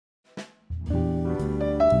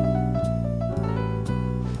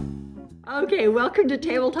Okay, welcome to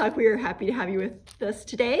Table Talk. We are happy to have you with us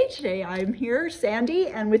today. Today I'm here, Sandy,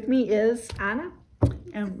 and with me is Anna.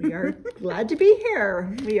 And we are glad to be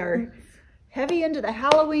here. We are heavy into the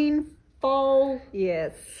Halloween fall.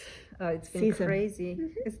 Yes. It's been season. crazy.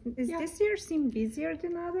 Is this year seem busier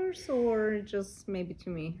than others, or just maybe to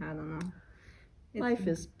me? I don't know. Life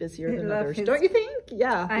is busier than life others, is- don't you think?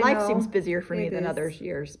 Yeah, I life know. seems busier for me It than is. others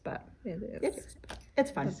years, but It is.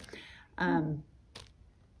 it's fun.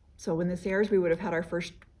 So when this airs, we would have had our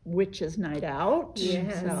first Witches Night out.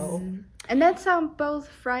 Yes. So And that's on both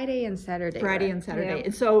Friday and Saturday. Friday right? and Saturday. Yeah.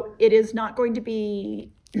 And so it is not going to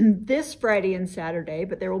be this Friday and Saturday,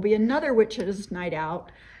 but there will be another Witches Night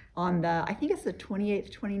out on the, I think it's the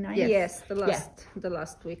 28th, 29th. Yes, the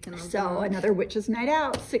last weekend. Of So the another Witches Night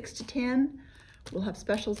out, 6 to 10. We'll have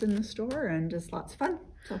specials in the store and just lots of fun.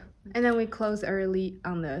 So And then we close early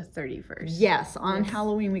on the 31st. yes, on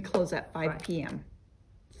Halloween we close at 5 p.m.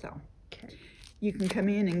 So Okay. you can come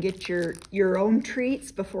in and get your own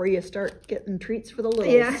treats before you start getting treats for the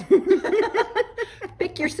littles. Yeah.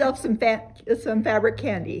 Pick yourself some fabric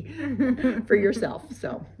candy for yourself.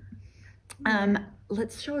 So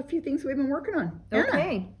let's show a few things we've been working on. Anna,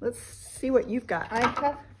 Okay. let's see what you've got. I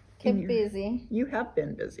have kept busy. You have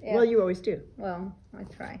been busy. Yeah. Well, you always do. Well, I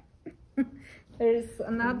try. There's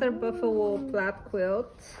another buffalo plaid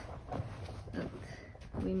quilt that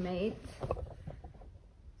we made.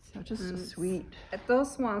 So just sweet.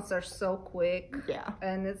 Those ones are so quick. Yeah.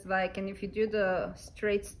 And it's like, and if you do the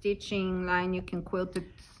straight stitching line, you can quilt it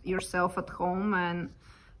yourself at home, and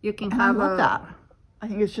you can And have I love that. I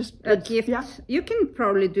think it's just a gift. Yeah. You can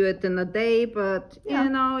probably do it in a day, but Yeah. you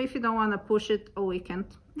know, if you don't want to push it a weekend.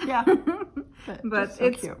 Yeah. But just so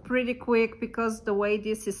it's cute. pretty quick because the way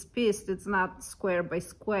this is pieced, it's not square by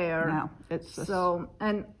square. No, it's just So,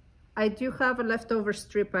 and I do have a leftover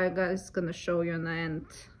strip. I guys gonna show you in the end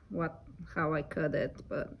how I cut it,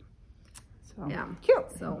 but so yeah, cute.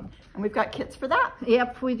 so And we've got kits for that.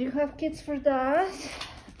 yep, we do have kits for that.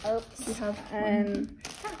 Oops. We have And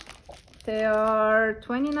they are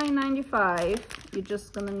 $29.95. You're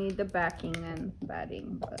just gonna need the backing and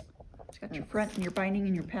batting, but It's got your front and your binding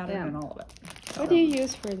and your pattern Yeah. and all of it. What do you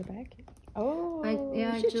use for the back? Oh, I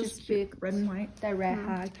It's just your pick. red and white. the red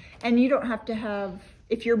hat. And you don't have to have,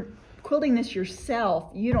 if you're quilting this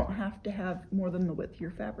yourself, you don't have to have more than the width of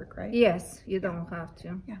your fabric, right? Yes, you don't have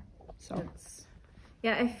to. Yeah. So It's,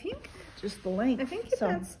 yeah, I think just the length. so.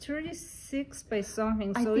 That's 36 by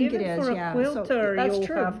something. I So think even it is, for yeah. a So quilter, that's you'll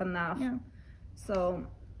true. have enough. Yeah. So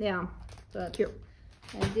yeah, but Cute.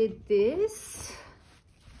 I did this,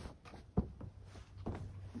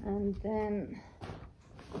 and then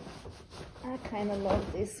I kind of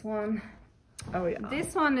love this one. Oh yeah.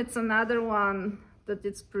 This one, it's another one that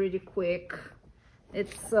it's pretty quick.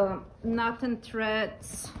 It's knot and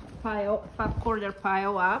threads 5/4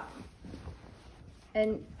 pile up,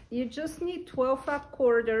 and you just need 12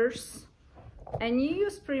 5/4, and you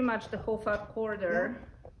use pretty much the whole 5/4.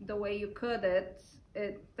 The way you cut it,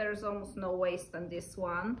 there's almost no waste on this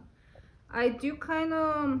one. I do kind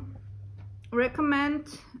of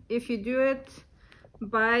recommend, if you do it,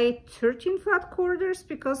 by 13 5/4,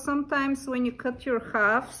 because sometimes when you cut your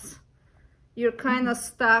halves, you're kind of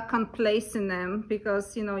stuck on placing them,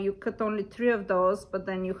 because you know you cut only 3 of those, but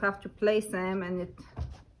then you have to place them, and it,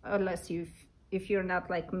 unless if you're not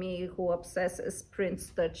like me who obsesses print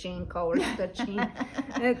stitching, color stitching,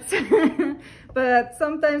 it's but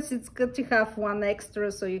sometimes it's good to have one extra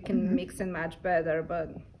so you can mix and match better. But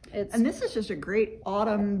it's, And this is just a great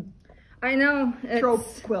autumn I know, trope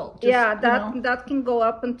it's, quilt. Just, yeah, you that know. that can go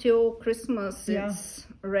up until Christmas. Yeah. It's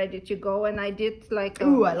ready to go, and I did like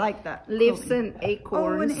Ooh, I like that. leaves quilting. and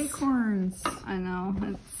acorns. Oh, and acorns. I know,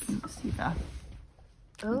 it's See that?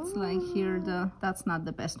 it's like here that's not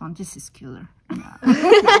the best one. This is killer.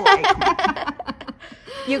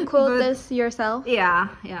 You quilt But- this yourself? Yeah.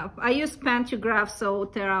 I use pantograph, so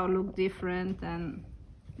they'll look different, and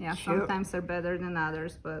yeah, Cute. sometimes they're better than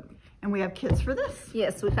others, but And we have kits for this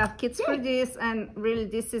yes, we have kits for this, and really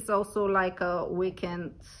this is also like a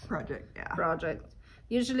weekend project. Yeah. project.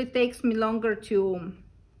 Usually takes me longer to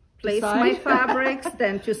place Decide? my fabrics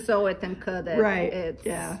than to sew it and cut it. Right, It's,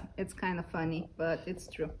 yeah. It's kind of funny, but it's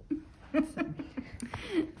true. That's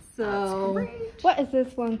So great. What is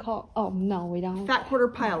this one called? Oh, no, we don't. Fat quarter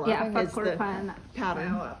pile up. yeah, is 5/4 the pile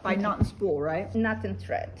pattern up. by knot and spool, right? Knot and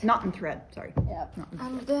thread. Knot and thread. Sorry. Yeah. Knot and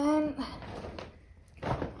And then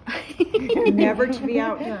Never to be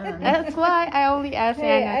outdone. That's why I only asked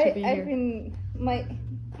Anna to be I've here. been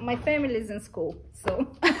my family's in school, so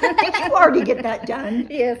You already get that done.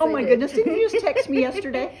 Yes, Oh I my did. goodness! Didn't you just text me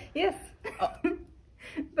yesterday? yes.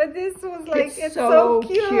 But this was like, it's so so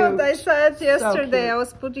cute. cute. I saw it yesterday. cute. I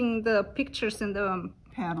was putting the pictures in the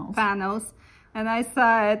Panels. and I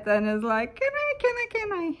saw it and it's like,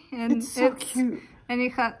 can I? And It's so cute. And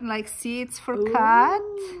it had like seats for cat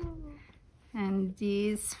and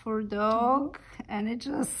these for dog, and it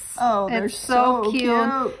just, they're it's so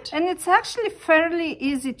cute. And it's actually fairly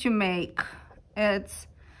easy to make. It's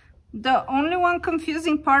the only one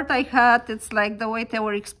confusing part I had, it's like the way they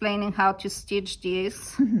were explaining how to stitch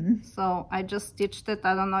this. So I just stitched it.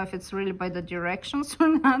 I don't know if it's really by the directions or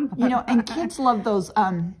not. You know, and kids love those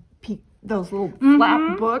little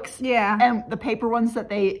flap books. Yeah. And the paper ones that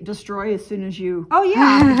they destroy as soon as you... Oh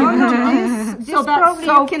yeah. This So that's probably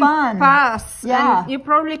so you can fun. pass. Yeah. And you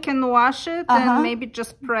probably can wash it and maybe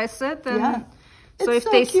just press it. And Yeah. so It's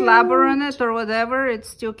if they cute. slabber on it or whatever, it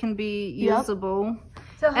still can be usable.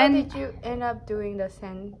 So how And- did you end up doing the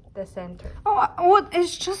center? Oh, well,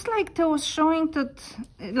 it's just like they was showing that,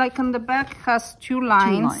 like on the back has two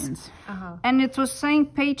lines. And it was saying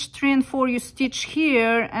page 3 and 4 you stitch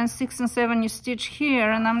here, and 6 and 7 you stitch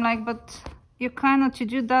here. And I'm like, but you kind of, to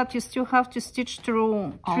do that, you still have to stitch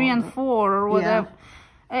through 3 and 4 or whatever.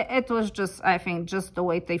 It was just, I think, just the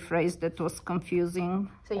way they phrased it was confusing.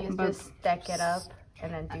 So you just stack it up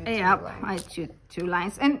and then do two Yeah, lines. I do 2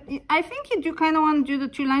 lines. And I think you do kind of want to do the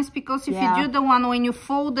 2 lines because if you do the one when you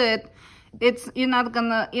fold it, you're not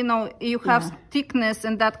gonna, you know, you have thickness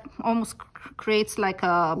and that almost creates like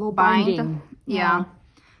a bind. binding. Yeah.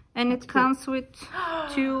 And it comes with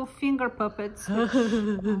 2 finger puppets.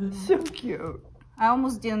 So cute. I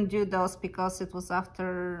almost didn't do those because it was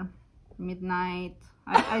after midnight.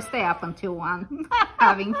 I stay up until 1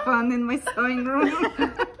 having fun in my sewing room.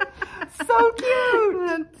 So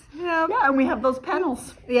cute. Yeah. Yeah, and we have those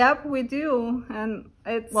panels. Yep, we do, and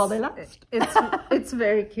it's Well, they last. It's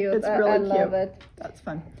very cute. It's really I cute. love it. That's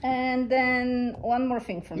fun. And then one more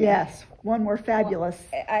thing for me. Yes, one more fabulous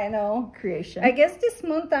I know. creation. I guess this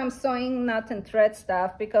month I'm sewing knot and thread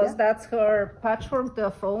stuff because that's her Patchwork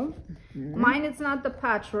Duffle. Mine is not the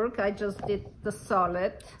patchwork. I just did the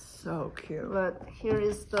solid. So cute. But here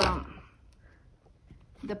is the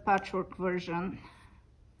patchwork version.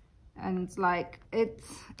 And it's like,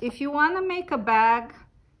 if you want to make a bag,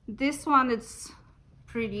 this one is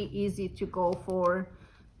pretty easy to go for.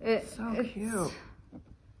 So cute.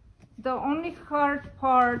 The only hard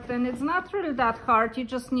part, and it's not really that hard, you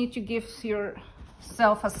just need to give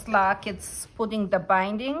yourself a slack, it's putting the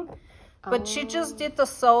binding. But she just did a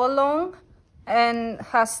sew along and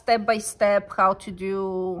has step by step how to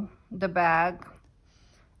do the bag.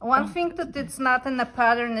 One thing that it's not in the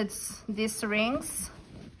pattern, it's these rings.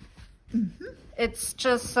 It's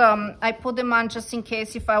just I put them on just in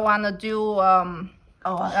case if I want to do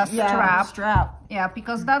a strap. Yeah,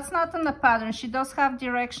 because that's not in the pattern. She does have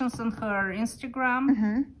directions on her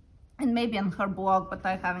Instagram and maybe on her blog, but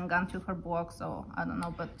I haven't gone to her blog, so I don't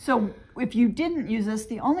know. But so if you didn't use this,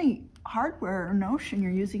 the only hardware or notion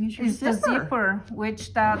you're using is your zipper. the zipper,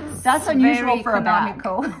 which that's unusual very for a bag.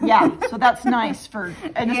 economical. Yeah, so that's nice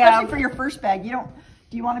and especially for your first bag.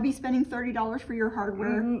 Do you want to be spending $30 for your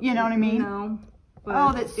hardware? You know what I mean? No. But,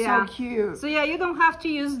 oh, that's so cute. So yeah, you don't have to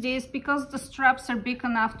use this because the straps are big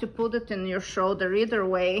enough to put it in your shoulder either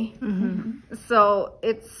way. So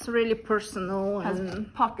it's really personal. Has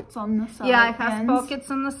and pockets on the side. yeah, it has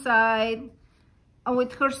pockets on the side.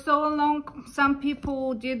 With her sew along, some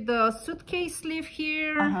people did the suitcase sleeve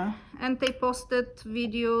here and they posted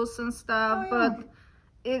videos and stuff. But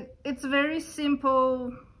it's very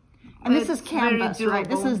simple. And this is canvas, right?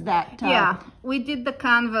 This is that. Yeah, we did the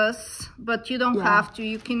canvas, but you don't have to.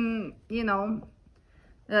 You can, you know,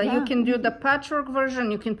 you can do the patchwork version.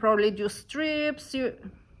 You can probably do strips.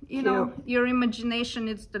 You know, your imagination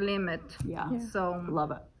is the limit. Yeah. So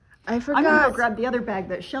love it. I forgot. I'm gonna go grab the other bag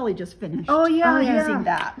that Shelly just finished. Oh yeah, using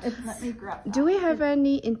that. Let me grab that. Do we have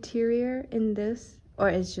any interior in this, or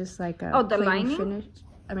it's just like a the plain lining? finish?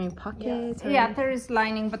 I mean pockets. Yeah, there is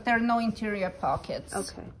lining, but there are no interior pockets.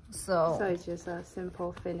 Okay. So it's just a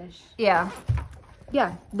simple finish. yeah.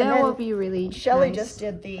 Yeah, that will be really Shelly nice. just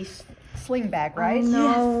did the sling bag, right?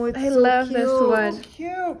 No, it's I so love cute. this one.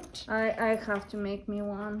 Cute. I have to make me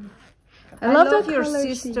one. I love the your colors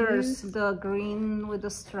she sister's, used. the green with the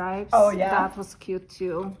stripes. Oh, yeah? That was cute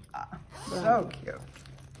too. So cute.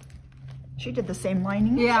 She did the same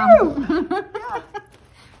lining Yeah. as you.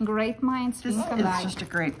 Great minds think It's alike. just a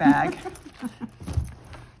great bag.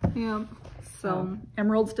 Yeah. So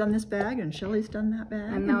Emerald's done this bag and Shelly's done that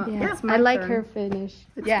bag. and now Yeah, it's my I like turn. her finish.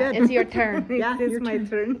 It's Yeah, good. it's your turn. Yeah, It's your my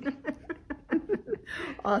turn. turn.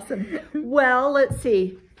 Awesome. Well, let's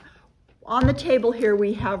see. On the table here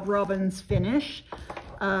we have Robin's finish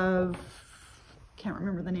of can't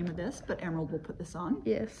remember the name of this, but Emerald will put this on.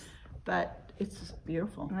 Yes. But it's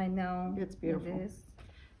beautiful. I know. It's beautiful. It is.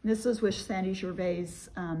 This is with Sandy Gervais. It's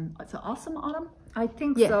an Awesome Autumn. I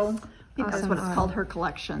think Yes. so. I think that's Awesome what it's Autumn. called, her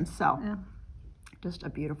collection. So Yeah. just a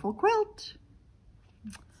beautiful quilt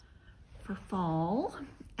for fall.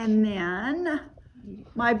 And then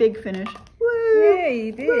my big finish, woo, Yay,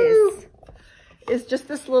 it is. is just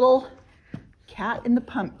this little cat in the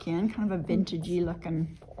pumpkin, kind of a vintagey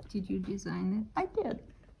looking. Did you design I did.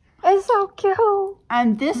 It's so cute.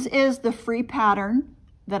 And this is the free pattern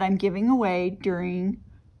that I'm giving away during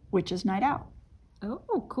Witches Night Out. it?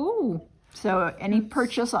 Oh, cool. So any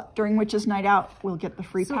purchase during Witches Night Out will get the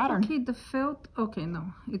free So, pattern. okay, the felt, okay, no,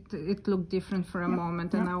 it looked different for a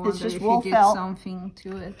moment, and I It's wonder just if wool you did felt. something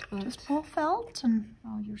to it. But, Just full felt and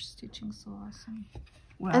oh, you're stitching so awesome.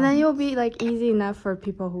 well, And then it'll be like easy enough for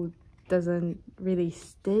people who doesn't really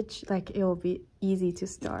stitch. Like it'll be easy to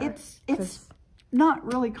start. it's not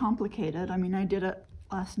really complicated. I mean, I did it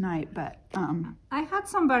last night, but I had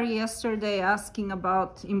somebody yesterday asking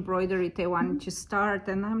about embroidery they wanted to start,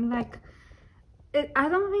 and I'm like, I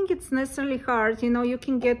don't think it's necessarily hard. You know, you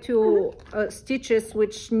can get to stitches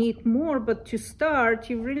which need more, but to start,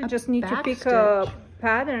 you really just need to pick a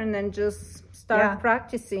pattern and just start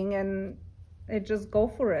practicing and just go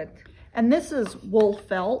for it. and this is wool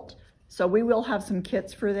felt, so we will have some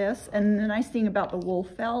kits for this. And the nice thing about the wool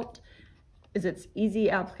felt is it's easy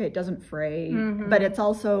applique, it doesn't fray, but it's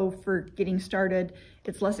also for getting started.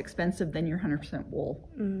 It's less expensive than your 100% wool.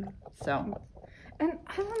 So. And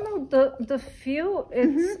I don't know, the feel,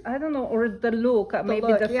 it's, I don't know, or the look, maybe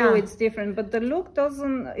look, the feel, yeah. it's different, but the look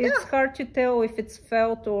doesn't, it's hard to tell if it's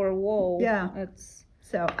felt or wool. Yeah. It's,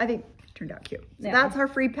 So I think it turned out cute. So Yeah. that's our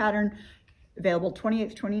free pattern, available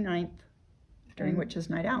 28th, 29th during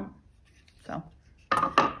Witches Night Out. So,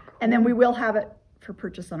 and then we will have it for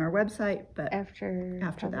purchase on our website, but after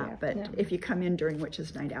that. But if you come in during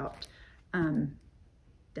Witches Night Out,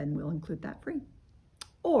 then we'll include that free.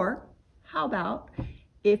 Or how about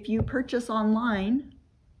if you purchase online,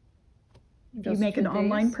 if you Just make an 2 days,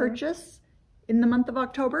 online or- purchase in the month of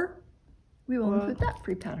October, we will include that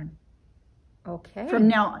free pattern. okay. From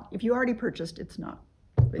now on, if you already purchased, it's not.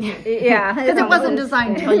 Yeah. Because it wasn't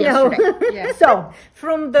designed until No. yesterday. So,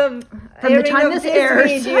 From the time of this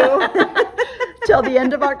airs. video. till the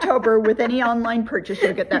end of October, with any online purchase,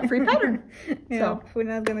 you'll get that free pattern. Yeah, So, we're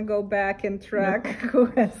not gonna go back and track who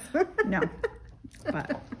has. no.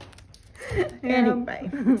 But anyway,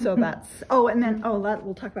 so that's, and then, that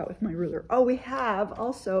we'll talk about with my ruler. Oh, we have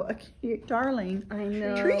also a cute, darling I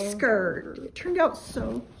know. tree skirt. It turned out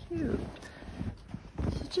so cute.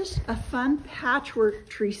 It's just a fun patchwork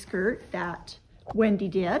tree skirt that Wendy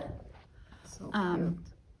did. So cute.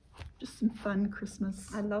 Just some fun Christmas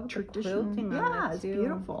I love the traditional. quilting on Yeah, it it's too.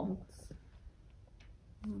 beautiful.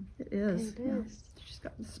 It is. It yeah. is. She's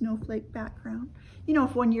got the snowflake background. You know,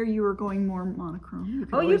 if one year you were going more monochrome, you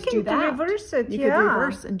could Oh, you always can do that. reverse it. You Yeah. could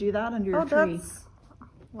reverse and do that under your Oh, tree. that's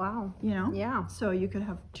wow. You know? Yeah. So you could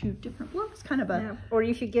have two different looks, kind of a Yeah. Or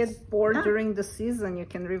if you get bored Yeah. during the season, you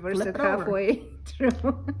can reverse Flip it it over. halfway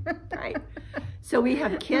through. right. So we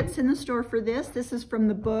have kits in the store for this. This is from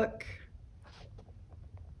the book.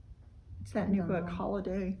 It's that new book,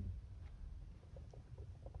 Holiday.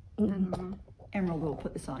 Emerald will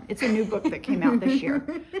put this on. It's a new book that came out this year.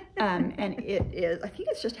 And it is, I think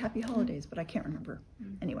it's just Happy Holidays, but I can't remember.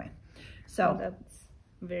 Anyway, so That's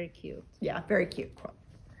very cute. yeah, very cute quilt.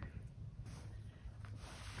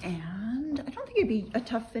 And I don't think it'd be a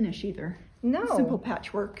tough finish either. No. Simple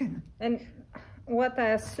patchwork and And what I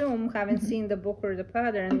assume, having seen the book or the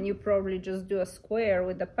pattern, you probably just do a square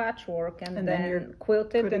with the patchwork and then you're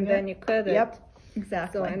quilt it putting and then you cut it. Yep,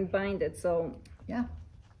 exactly. So, and bind it. So yeah,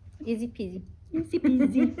 easy peasy. easy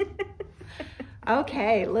peasy.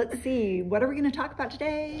 Okay, let's see. What are we going to talk about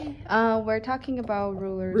today? We're talking about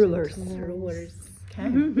rulers. Rulers. and tools. Rulers.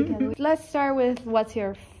 Okay. Let's start with what's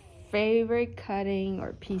your favorite cutting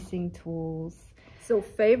or piecing tools? So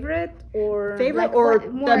favorite or Favorite Like or what-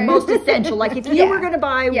 the more- most essential? Like if you Yeah. were going to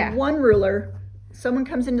buy Yeah. one ruler, someone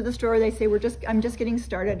comes into the store, they say, I'm just getting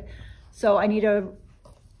started. So I need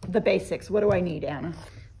the basics. What do I need, Anna?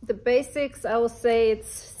 the basics, I would say it's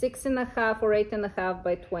 6.5 or 8.5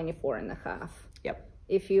 by 24.5. Yep.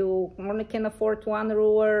 If you only can afford one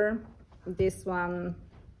ruler, this one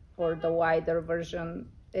or the wider version,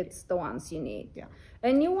 it's the ones you need. Yeah.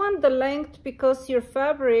 And you want the length because your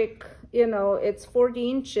fabric, you know, it's 40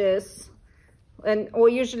 inches or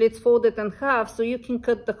usually it's folded in half, so you can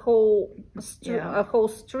cut the whole a whole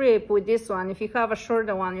strip with this one. If you have a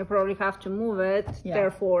shorter one, you probably have to move it,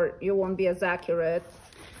 therefore you won't be as accurate.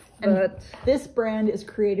 But this brand is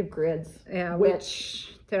Creative Grids. Yeah,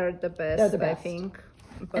 which they're the best, I think.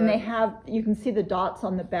 But, and they have, you can see the dots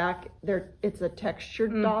on the back. It's a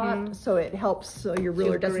textured dot, so it helps so your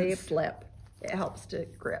ruler doesn't slip. It helps to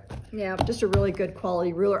grip. Yeah. Just a really good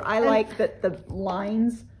quality ruler. I like that the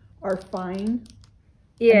lines are fine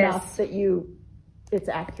enough that it's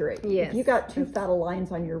accurate. Yes. If you got too fat of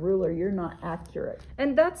lines on your ruler, you're not accurate.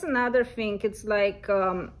 And that's another thing. It's like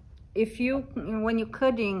when you're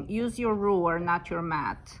cutting, use your ruler, not your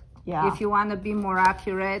mat. Yeah. If you want to be more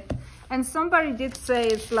accurate. And somebody did say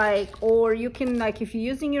it's like, or you can, like, if you're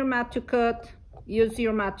using your mat to cut, use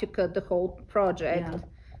your mat to cut the whole project. Yeah.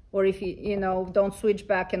 Or if you don't switch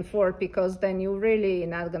back and forth, because then you're really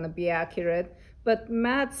not going to be accurate. But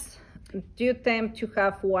mats do tend to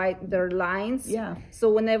have wider lines. Yeah.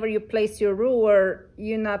 So whenever you place your ruler,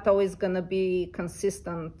 you're not always going to be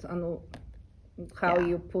consistent on how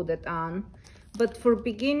you put it on. But for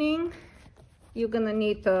beginning, you're going to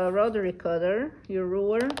need a rotary cutter, your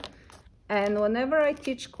ruler. And whenever I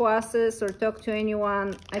teach classes or talk to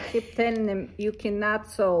anyone, I keep telling them you cannot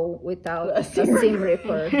sew without a seam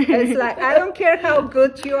ripper. It's like, I don't care how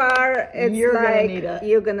good you are, it's you're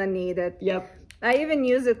gonna need it. Yep. I even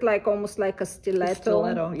use it like almost like a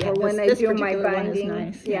stiletto, yeah. when I do my binding.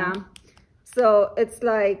 Nice. Yeah. So it's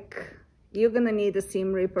like you're gonna need a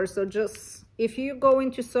seam ripper. So just if you go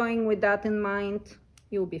into sewing with that in mind,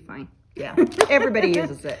 you'll be fine. Yeah, everybody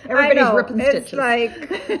uses it. Everybody's ripping stitches. It's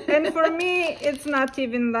like, and for me, it's not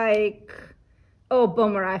even like, oh,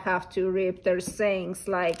 bummer, I have to rip. There's sayings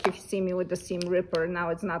like, if you see me with the seam ripper, now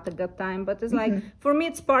it's not a good time. But it's like, for me,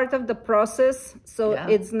 it's part of the process. So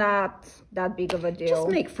it's not that big of a deal. Just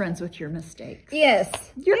make friends with your mistakes.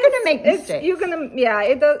 Yes. You're going to make mistakes. You're going to,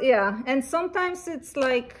 it does, And sometimes it's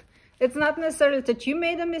like, it's not necessarily that you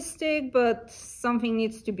made a mistake, but something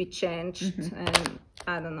needs to be changed. And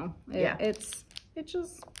I don't know. It's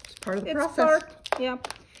just part of the process.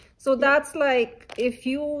 So that's like, if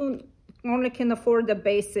you only can afford the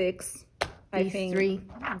basics, I think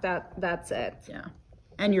that's it. Yeah.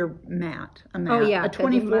 And your mat, a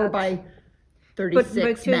 24 by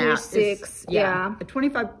 36 mat is, a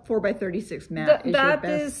 24 by 36 mat is your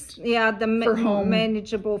best. For home.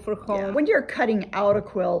 Manageable for home. Yeah. When you're cutting out a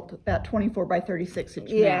quilt, that 24 by 36 inch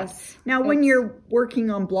mat. Now, when you're working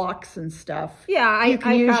on blocks and stuff, you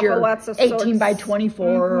can use your 18 by 24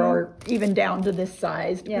 or even down to this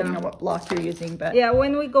size, depending on what block you're using. But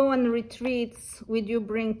when we go on retreats, we do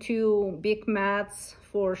bring 2 big mats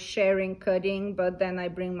for sharing cutting, but then I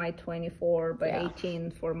bring my 24 by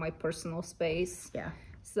 18 for my personal space. Yeah.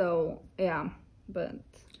 So but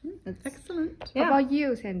it's excellent. How about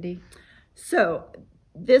you, Sandy? So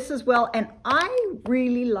this as well, and I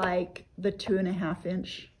really like the 2.5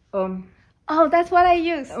 inch. Oh, that's what I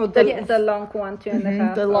use. Oh, the long one,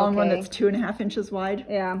 2.5. The long one that's 2.5 inches wide.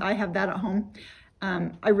 Yeah. I have that at home.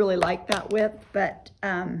 I really like that width, but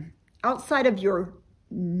outside of your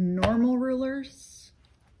normal rulers,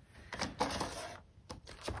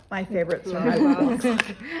 my favorites are my blocks.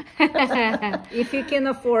 If you can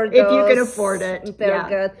afford those, if you can afford it, they're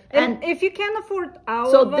good. And if you can afford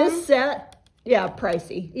all of them, this set,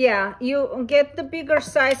 pricey. Yeah, you get the bigger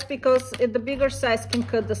size because the bigger size can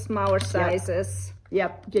cut the smaller sizes.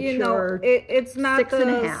 Yep. Get your it's not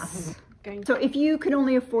 6.5. So if you can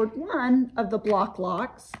only afford one of the Bloc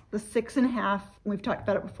Locs, the 6.5, we've talked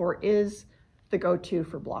about it before, is the go-to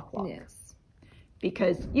for Bloc Loc. Yes.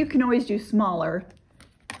 Because you can always do smaller.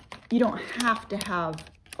 You don't have to have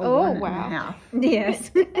a 1.5.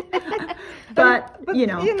 Yes. but you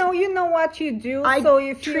know what you do. I so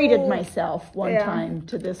if treated myself one time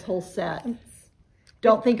to this whole set.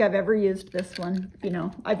 Don't think I've ever used this one.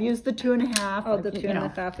 I've used the 2.5. Oh, the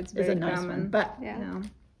 2.5. It's very nice common. But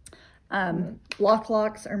Bloc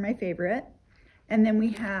Locs are my favorite. And then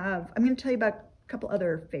we have, I'm going to tell you about a couple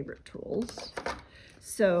other favorite tools.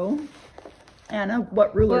 So, Anna,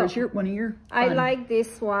 what ruler is one of your fun? I like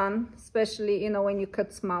this one, especially, when you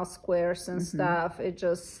cut small squares and stuff. It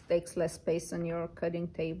just takes less space on your cutting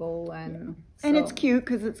table. And and it's cute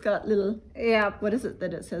because it's got little, what is it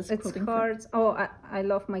that it says? It's cards. Oh, I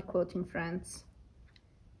love my quilting friends.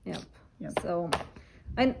 Yep. So,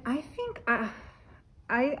 and I think,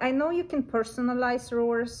 I know you can personalize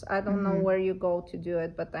rulers. I don't know where you go to do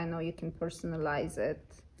it, but I know you can personalize it.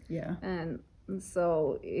 Yeah. And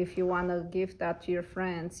so if you want to give that to your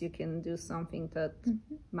friends, you can do something that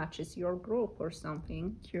matches your group or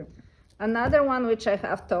something. Sure. Another one, which I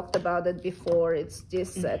have talked about it before, it's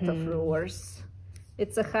this set of rulers.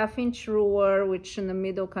 It's a 1/2 inch ruler, which in the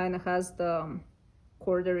middle kind of has the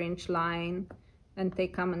 1/4 inch line, and they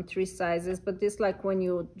come in 3 sizes. But this, like when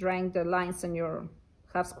you drawing the lines on your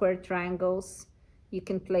half square triangles. You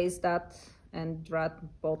can place that and draw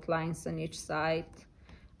both lines on each side.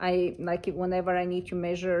 I like it whenever I need to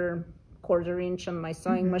measure 1/4 inch on my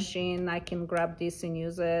sewing machine. I can grab this and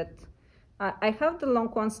use it. I have the long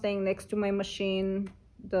one staying next to my machine.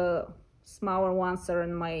 The smaller ones are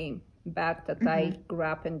in my bag that I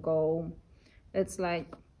grab and go. It's like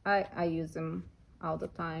I use them all the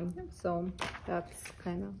time. So that's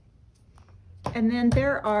kind of. And then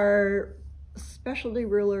there are specialty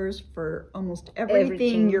rulers for almost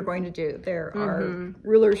everything you're going to do. There are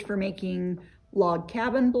rulers for making log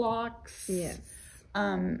cabin blocks. Yes.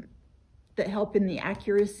 That help in the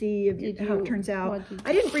accuracy of how it turns out.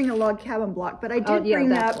 I didn't bring a log cabin block, but I did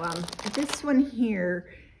bring up one. This one here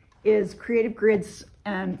is Creative Grids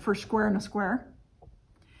and for square and a square.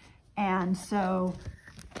 And so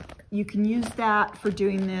you can use that for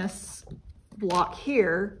doing this block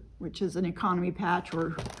here, which is an economy patch,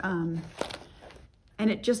 or and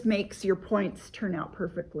it just makes your points turn out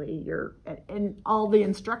perfectly. And all the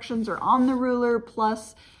instructions are on the ruler,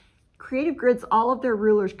 plus Creative Grids, all of their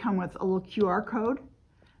rulers come with a little QR code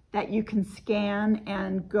that you can scan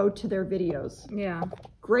and go to their videos. Yeah.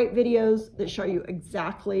 Great videos that show you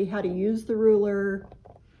exactly how to use the ruler,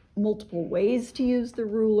 multiple ways to use the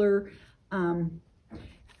ruler. And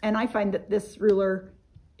I find that this ruler,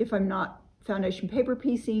 if I'm not foundation paper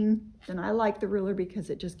piecing, then I like the ruler because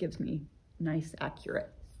it just gives me nice, accurate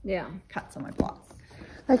cuts on my blocks.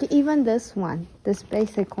 Like even this one, this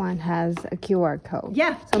basic one has a QR code.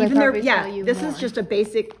 Yeah, so even there, this is just a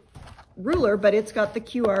basic ruler, but it's got the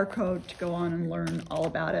QR code to go on and learn all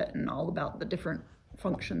about it and all about the different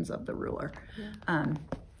functions of the ruler. And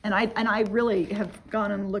I really have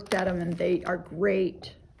gone and looked at them, and they are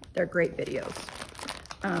great. They're great videos.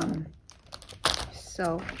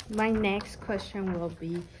 So my next question will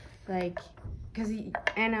be like, because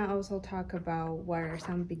Anna also talked about what are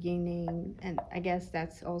some beginning, and I guess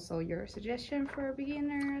that's also your suggestion for a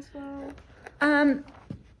beginner as well.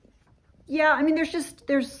 Yeah, I mean,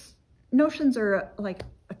 there's notions are like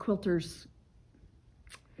a quilter's.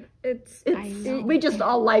 We just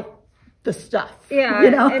all like the stuff. Yeah,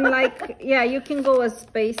 you know? and like, yeah, you can go as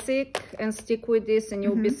basic and stick with this and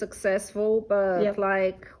you'll be successful, but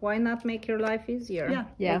like, why not make your life easier?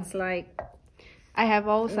 Yeah. It's like, I have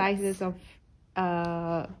all sizes of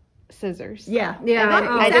scissors.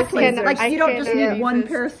 Exactly. Like you don't just need one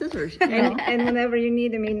pair of scissors. and whenever you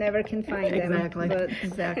need them, you never can find them.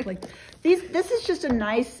 Exactly. This is just a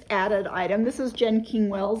nice added item. This is Jen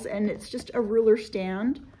Kingwell's, and it's just a ruler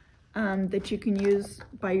stand that you can use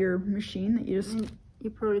by your machine. That you just you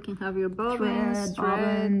probably can have your bobbins,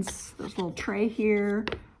 threads. There's a little tray here.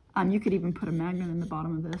 You could even put a magnet in the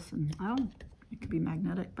bottom of this, and it could be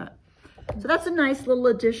magnetic. But so that's a nice little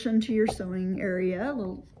addition to your sewing area. A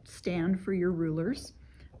little stand for your rulers.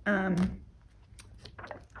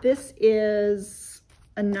 This is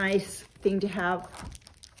a nice thing to have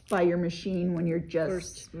by your machine when you're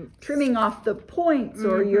just trimming off the points,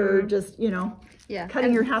 or you're just,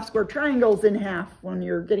 cutting your half square triangles in half when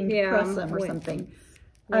you're getting to press them or something.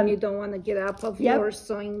 When you don't want to get up of your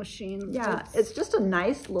sewing machine. Yeah, it's just a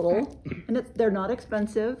nice little, and they're not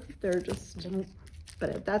expensive. They're just,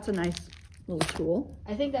 but that's a nice little tool.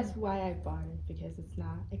 I think that's why I bought it, because it's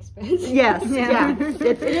not expensive. Yes,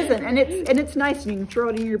 it isn't, and it's nice. You can throw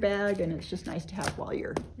it in your bag, and it's just nice to have while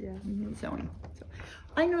you're sewing. So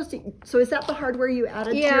I noticed. So is that the hardware you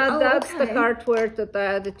added? Yeah, that's the hardware that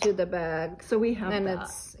I added to the bag. So we have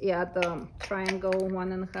it's the triangle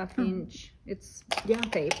 1.5 inch. It's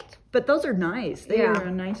taped. But those are nice. They are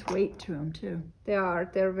a nice weight to them too. They are.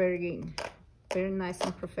 They're very nice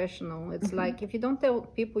and professional. It's like if you don't tell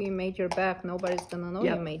people you made your bag, nobody's gonna know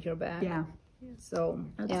you made your bag. Yeah. So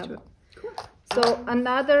Cool. So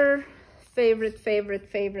another favorite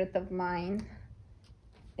of mine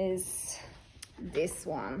is this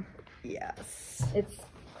one. Yes. It's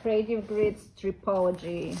Creative Grids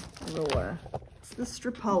Stripology Ruler. It's the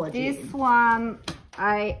Stripology. This one,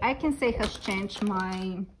 I can say has changed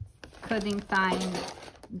my cutting time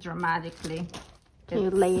dramatically. Can you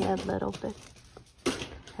lay it a little bit?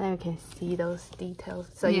 And we can see those details.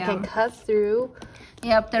 So you can cut through.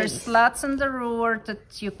 Yep, there's slots in the ruler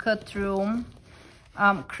that you cut through.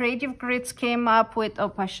 Creative Grids came up with,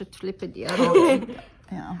 I should flip it the other way.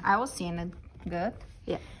 I was seeing it good.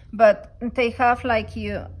 Yeah. But they have like,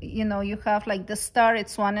 you have like the star,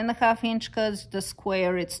 it's 1.5 inch cuts, the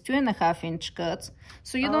square, it's 2.5 inch cuts.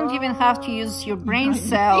 So you don't even have to use your brain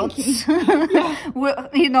cells.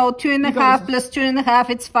 2.5 plus 2.5,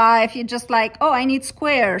 it's 5. You're just like, I need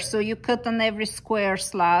square. So you cut on every square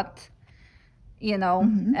slot. you know,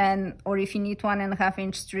 and or if you need 1.5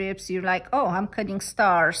 inch strips, you're like, oh, I'm cutting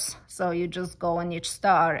stars. So you just go on each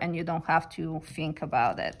star and you don't have to think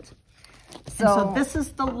about it. So this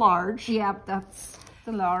is the large. Yeah, that's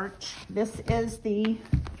the large. This is the,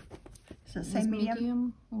 is it same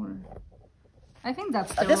medium? Or I think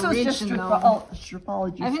that's the this original. was just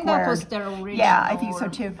Stripology I think squared. that was their original. Yeah, I think so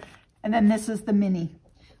too. And then this is the mini.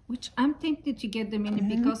 Which I'm tempted to get the mini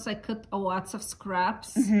because I cut lots of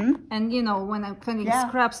scraps, and you know when I'm cutting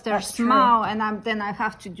scraps they're small, and then I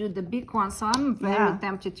have to do the big one, so I'm very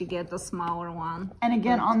tempted to get the smaller one. And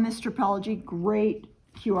again, on this Stripology, great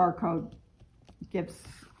QR code gives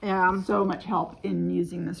so much help in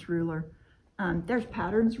using this ruler. There's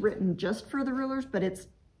patterns written just for the rulers, but it's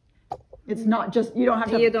not just, you don't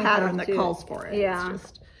have to have a pattern that calls for it. Yeah.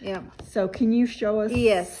 It's just, So can you show us?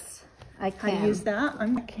 Yes. I can. How to use that?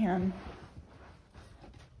 I can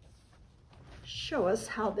show us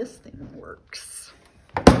how this thing works.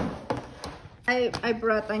 I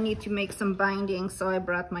need to make some bindings, so I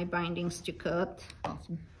brought my bindings to cut.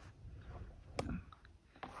 Awesome.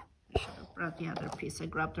 I should have brought the other piece. I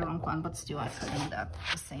grabbed the wrong one, but still I cutting that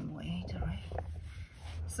the same way.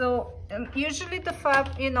 So usually the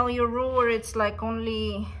you know, your ruler, it's like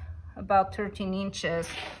only about 13 inches.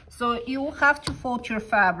 So you have to fold your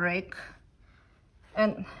fabric,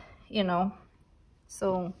 and you know,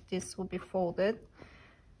 so this will be folded,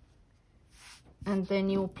 and then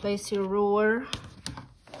you place your ruler.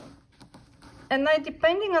 And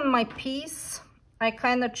depending on my piece, I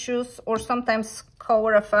kind of choose, or sometimes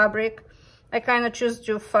color of fabric, I kind of choose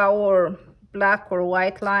to follow black or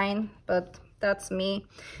white line, but that's me.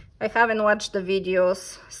 I haven't watched the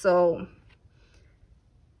videos, so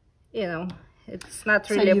you know, it's not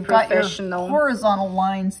really so you've professional. Got your horizontal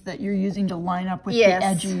lines that you're using to line up with the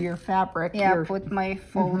edge of your fabric. Yeah, put my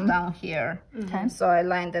fold down here. Okay. So I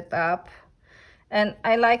lined it up. And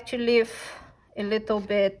I like to leave a little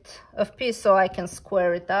bit of piece so I can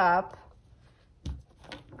square it up.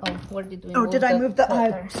 Oh, where did we move? Did I move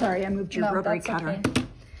the, sorry, I moved your rotary cutter. Okay.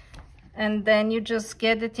 And then you just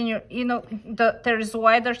get it in your, you know, there is a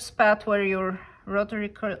wider spot where your rotary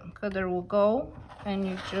cutter will go. And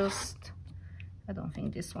you just, I don't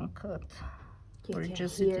think this one cut. Or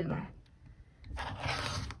just there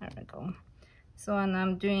we go. So, and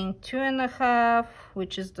I'm doing 2.5,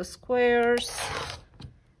 which is the squares.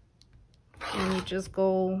 And you just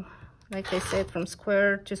go, like I said, from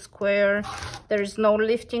square to square. There is no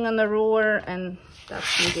lifting on the ruler, and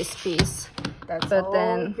that's in this piece. That's all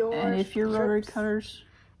and if your rotary cutters.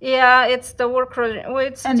 Yeah, it's the work rotary. Well,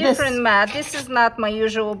 it's and different mat. This is not my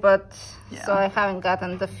usual, but so I haven't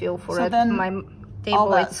gotten the feel for it. My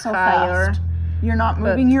table is higher. Fast. You're not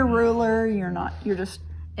moving your ruler. You're just.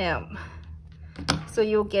 Yeah. So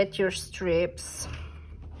you'll get your strips.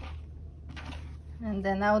 And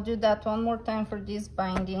then I'll do that one more time for this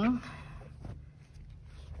binding.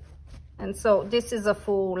 And so this is a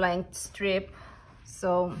full length strip.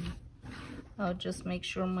 So I'll just make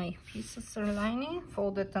sure my pieces are lining.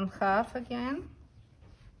 Fold it in half again.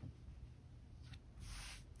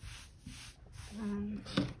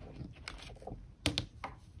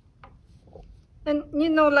 And you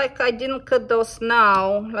know, like I didn't cut those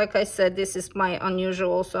now. Like I said, this is my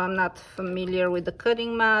unusual, so I'm not familiar with the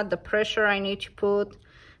cutting mat, the pressure I need to put.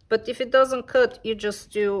 But if it doesn't cut, you just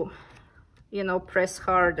do, you know, press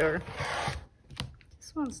harder.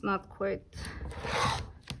 This one's not quite...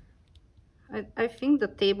 I think the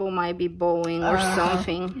table might be bowing or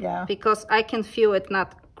something. Yeah. Because I can feel it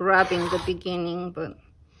not grabbing the beginning, but...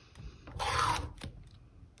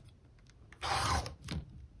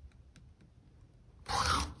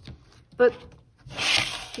 But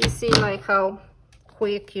you see like how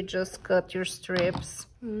quick you just cut your strips.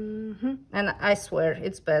 And I swear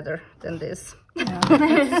it's better than this.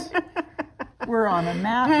 Yeah, we're on a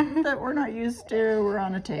mat that we're not used to. We're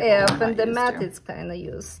on a table. Yeah, but the mat is kind of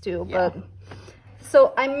used to. Yeah. But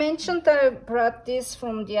so I mentioned I brought this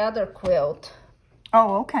from the other quilt.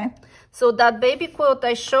 Oh, okay. So that baby quilt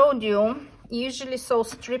I showed you usually sew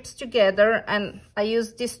strips together, and I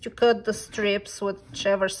use this to cut the strips,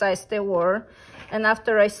 whichever size they were. And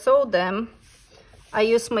after I sew them, I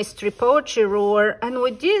use my Stripology ruler. And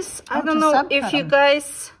with this, I don't know if you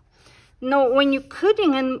guys know, when you're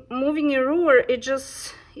cutting and moving your ruler, it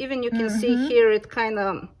just, even you can see here, it kind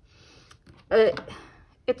of,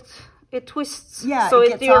 it twists. Yeah, so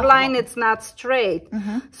your line, it's not straight.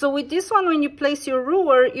 So with this one, when you place your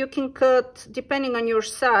ruler, you can cut, depending on your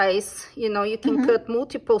size, you know, you can cut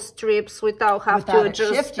multiple strips without having to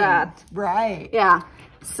adjust that. Right. Yeah.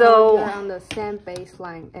 So you're on the same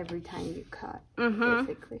baseline every time you cut,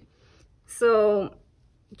 basically. So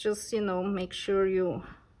just, you know, make sure you,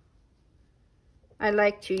 I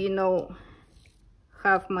like to, you know,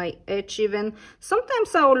 have my edge even.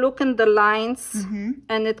 Sometimes I'll look in the lines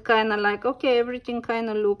and it kind of like, okay, everything kind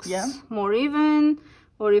of looks more even,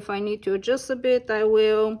 or if I need to adjust a bit, I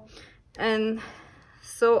will. And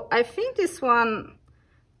so I think this one,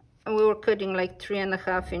 we were cutting like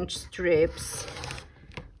 3.5-inch strips.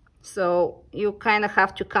 So you kind of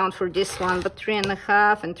have to count for this one, but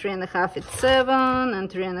 3.5 and 3.5 it's 7, and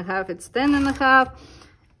 3.5 it's 10.5,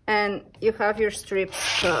 and you have your strips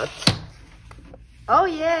cut. Oh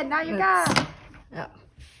yeah, now you got. Yeah.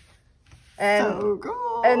 And, so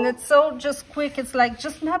cool. And it's so just quick. It's like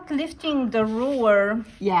just not lifting the ruler.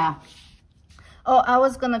 Yeah. Oh, I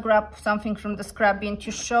was gonna grab something from the scrap bin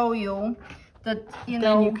to show you that, you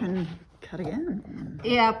know. Then you can cut again.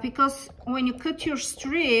 Yeah, because when you cut your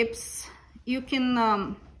strips, you can.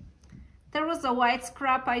 There was a white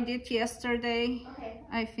scrap I did yesterday,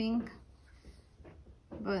 I think.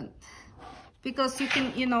 But because you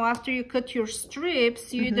can, you know, after you cut your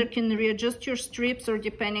strips, you either can readjust your strips, or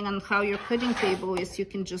depending on how your cutting table is, you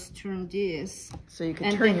can just turn this. So you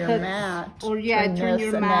can turn your mat. Or yeah, turn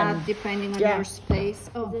your mat depending on your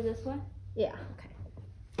space. Oh, is it this one? Yeah.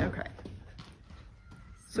 Okay.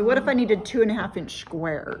 So what if I needed 2.5-inch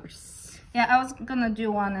squares? Yeah, I was gonna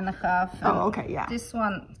do 1.5. Oh, okay, yeah. This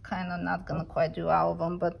one kind of not gonna quite do all of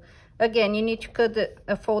them, but again, you need to cut it,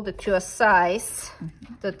 fold it to a size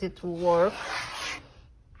that it will work.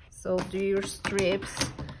 So do your strips,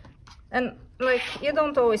 and like you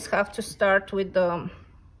don't always have to start with the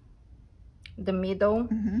middle.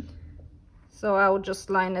 So I will just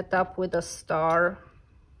line it up with a star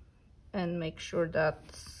and make sure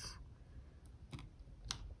that's.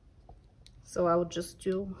 So I will just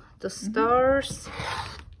do the stars.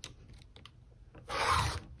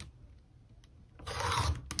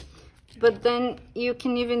 But then you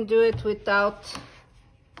can even do it without,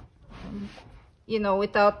 you know,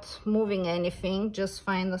 without moving anything. Just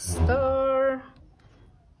find a star,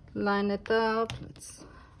 line it up,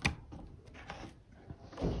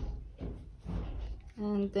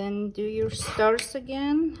 and then do your stars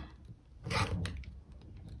again.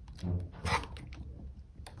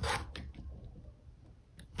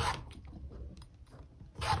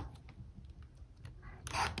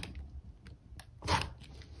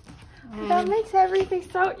 That makes everything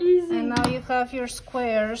so easy. And now you have your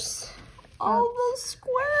squares. All those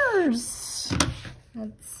squares.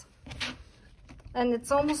 And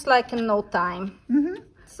it's almost like in no time.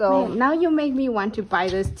 So man, now you make me want to buy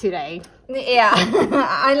this today. Yeah,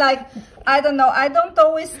 I don't know. I don't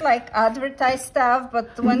always like advertise stuff,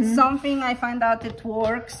 but when something I find out it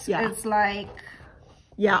works, it's like.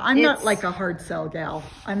 Yeah, I'm not like a hard sell gal.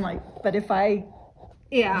 I'm like, but if I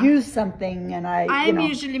use something and I'm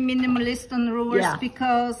usually minimalist on rulers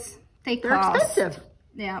because they they're expensive.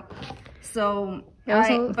 Yeah. So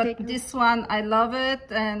but this one I love it,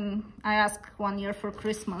 and I ask 1 year for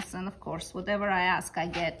Christmas, and of course whatever I ask I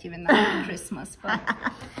get, even after Christmas. But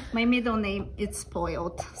my middle name is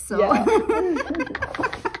spoiled. So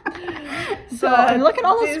so and look at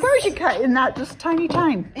all the squares you cut in that just tiny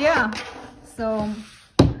time. Yeah. So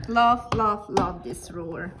love this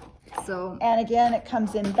ruler. So, and again, it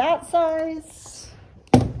comes in that size,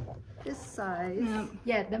 this size.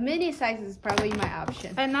 Yeah, the mini size is probably my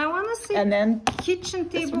option. And I want to say, and then kitchen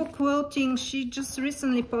table quilting. She just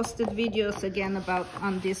recently posted videos again about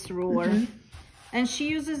on this ruler, and she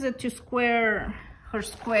uses it to square her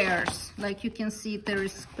squares. Like you can see, there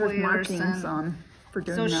is squares. There's markings on for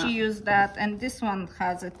doing so that. she used that, and this one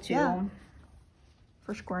has it too. Yeah.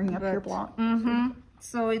 For squaring up your block.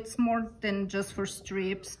 So it's more than just for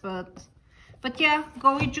strips, but yeah,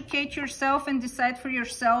 go educate yourself and decide for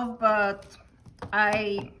yourself. But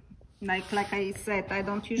I like I said, I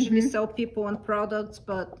don't usually sell people on products,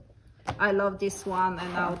 but I love this one,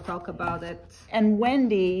 and I'll talk about it. And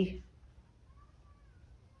Wendy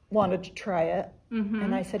wanted to try it,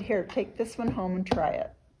 and I said, here, take this one home and try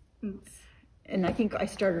it. And I think I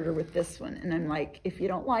started her with this one, and I'm like, if you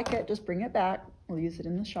don't like it, just bring it back. We'll use it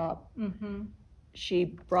in the shop.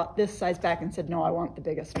 She brought this size back and said, no, I want the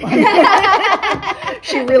biggest one.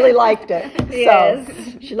 She really liked it. Yes.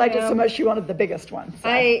 So she liked it so much she wanted the biggest one. So.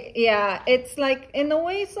 It's like, in a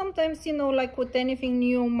way, sometimes, you know, like with anything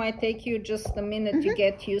new, might take you just a minute to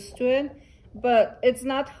get used to it. But it's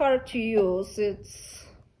not hard to use. It's,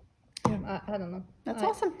 I don't know. That's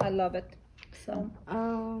awesome. I love it. So,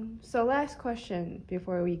 so last question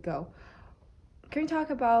before we go. Can we talk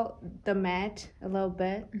about the mat a little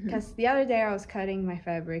bit? Because the other day I was cutting my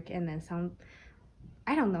fabric, and then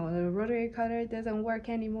I don't know, the rotary cutter doesn't work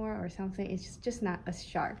anymore or something. It's just not as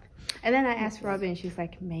sharp. And then I asked Robin, she's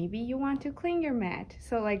like, maybe you want to clean your mat.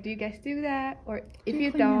 So like, do you guys do that? Or if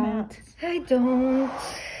you don't? I don't.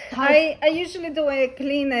 I usually the way I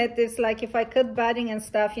clean it is like if I cut batting and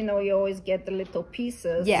stuff, you know, you always get the little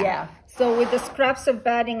pieces. Yeah. So with the scraps of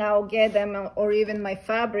batting, I'll get them, or even my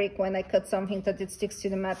fabric, when I cut something that it sticks to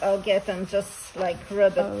the mat, I'll get and just like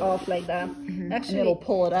rub it off like that. Actually, And it'll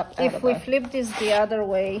pull it up. if we flip this the other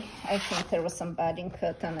way, I think there was some batting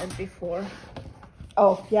cut on it before.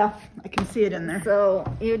 Oh, yeah, I can see it in there. So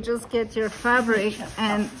you just get your fabric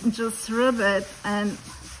and just rub it, and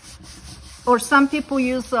or some people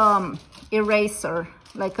use eraser,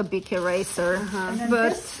 like a big eraser. And then But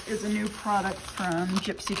this is a new product from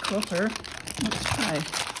Gypsy Quilter. Let's try.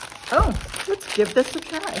 oh, Let's give this a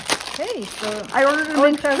try. okay, so I ordered them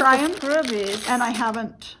in to try them, scrub it. and I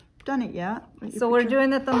haven't done it yet. So we're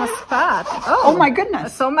doing it on a spot. Oh my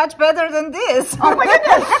goodness. So much better than this. Oh my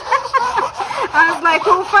goodness. I was like,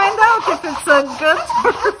 we'll find out if it's a good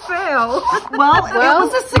or a fail. Well, it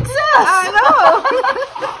was a success. I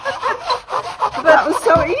know. That was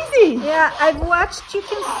so easy. Yeah, I've watched, you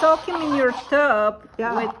can soak him in your tub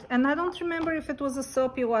Yeah. and I don't remember if it was a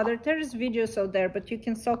soapy water. There's videos out there, but you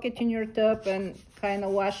can soak it in your tub and kind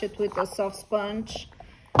of wash it with a soft sponge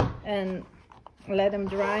and let them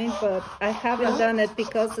dry. But I haven't done it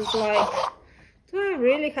because it's like, do I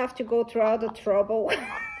really have to go through all the trouble?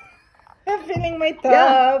 I'm filling my tub.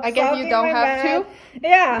 Yeah, I guess you soaking don't my have mat. to.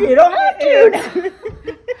 Yeah. You don't have to.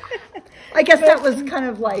 I guess that was kind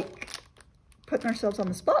of like putting ourselves on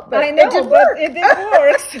the spot, but I know, it did but work. it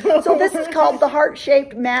did work. So this is called the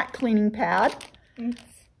heart-shaped mat cleaning pad,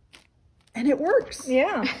 and it works.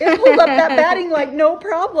 Yeah. It pulls up that batting like no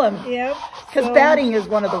problem. Yep. Because So- batting is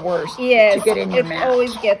one of the worst Yes, to get in your it mat.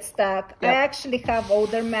 always gets stuck. Yep. I actually have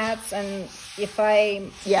older mats, and if I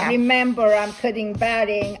Yeah. remember I'm cutting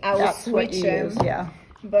batting, I will That's what switch you them. use, yeah.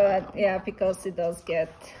 But yeah, because it does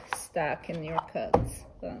get stuck in your cuts.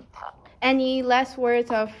 But Any last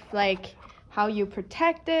words of like how you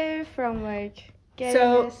protect it from like getting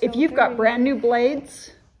So it if you've got dirty? brand new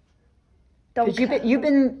blades, Don't because cut you've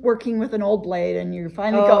been working with an old blade and you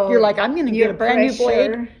finally Oh, you're like, I'm going to get a brand new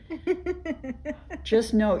blade. blade.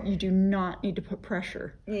 Just know you do not need to put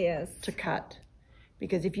pressure Yes. to cut.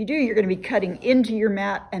 Because if you do, you're going to be cutting into your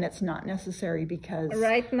mat, and it's not necessary because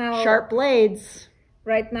Right now, sharp blades.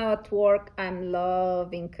 Right now at work, I'm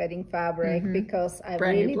loving cutting fabric because I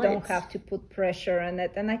Brand new really don't blades. have to put pressure on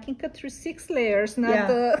it, and I can cut through 6 layers, not Yeah.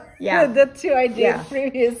 the Yeah. the 2 I did Yeah.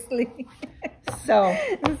 previously. So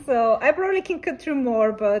So I probably can cut through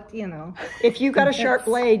more, but you know, if you got a sharp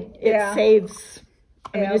blade, it Yeah. saves,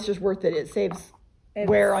 I mean, Yeah. it's just worth it. It saves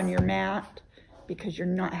wear on your mat because you're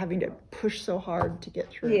not having to push so hard to get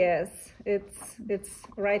through. yes, it's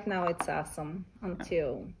right now it's awesome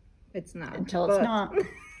until it's not. Until it's But- not.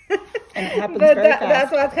 And it happens But very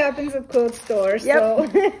that's fast. what happens at quilt stores. Yep. So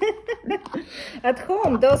at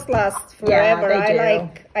home, those last forever. they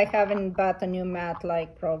do. I haven't bought a new mat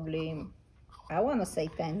like probably, I want to say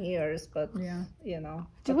 10 years, but Yeah. you know,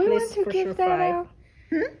 Do at we want least to for give sure that 5. out?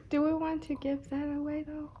 Do we want to give that away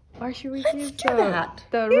though? Or should we Let's give do that.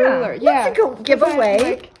 the Yeah. ruler? Yeah. Let's go give Okay, away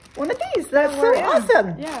like- one of these. That's so Yeah.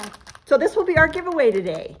 awesome. yeah. So this will be our giveaway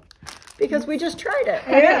today because we just tried it.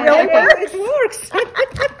 And Yeah, it really works. It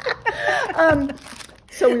works.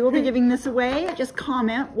 So we will be giving this away. Just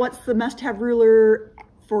comment, what's the must-have ruler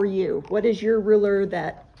for you? What is your ruler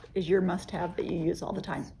that is your must-have that you use all the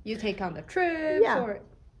time? You take on the trips Yeah. or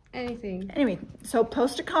anything. Anyway, so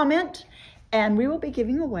post a comment and we will be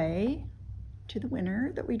giving away to the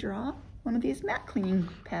winner that we draw one of these mat cleaning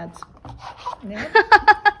pads. Yeah.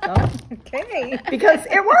 So, Okay. because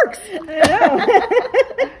it works. I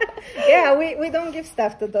know. Yeah, we don't give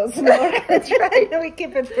stuff to those more. That's right. We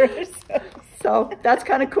keep it for ourselves. So that's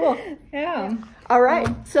kind of cool. Yeah. All right.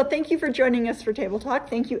 So thank you for joining us for Table Talk.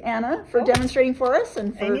 Thank you, Anna, for demonstrating for us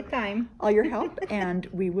and for Anytime. all your help. And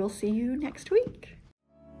we will see you next week.